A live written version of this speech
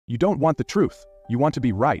You don't want the truth. You want to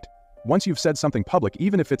be right. Once you've said something public,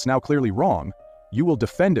 even if it's now clearly wrong, you will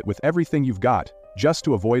defend it with everything you've got, just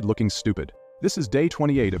to avoid looking stupid. This is day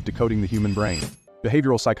 28 of Decoding the Human Brain.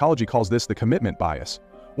 Behavioral psychology calls this the commitment bias.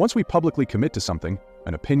 Once we publicly commit to something,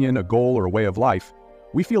 an opinion, a goal, or a way of life,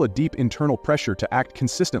 we feel a deep internal pressure to act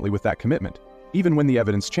consistently with that commitment, even when the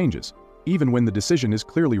evidence changes, even when the decision is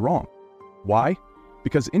clearly wrong. Why?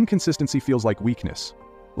 Because inconsistency feels like weakness,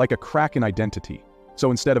 like a crack in identity. So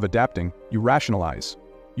instead of adapting, you rationalize.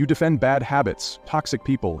 You defend bad habits, toxic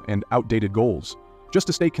people, and outdated goals, just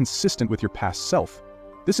to stay consistent with your past self.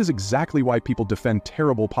 This is exactly why people defend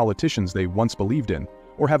terrible politicians they once believed in,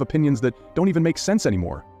 or have opinions that don't even make sense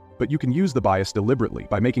anymore. But you can use the bias deliberately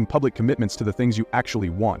by making public commitments to the things you actually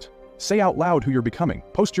want. Say out loud who you're becoming,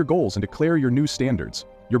 post your goals, and declare your new standards.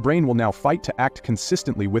 Your brain will now fight to act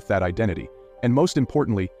consistently with that identity, and most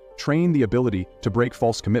importantly, train the ability to break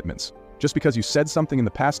false commitments. Just because you said something in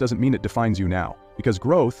the past doesn't mean it defines you now, because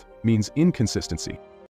growth means inconsistency.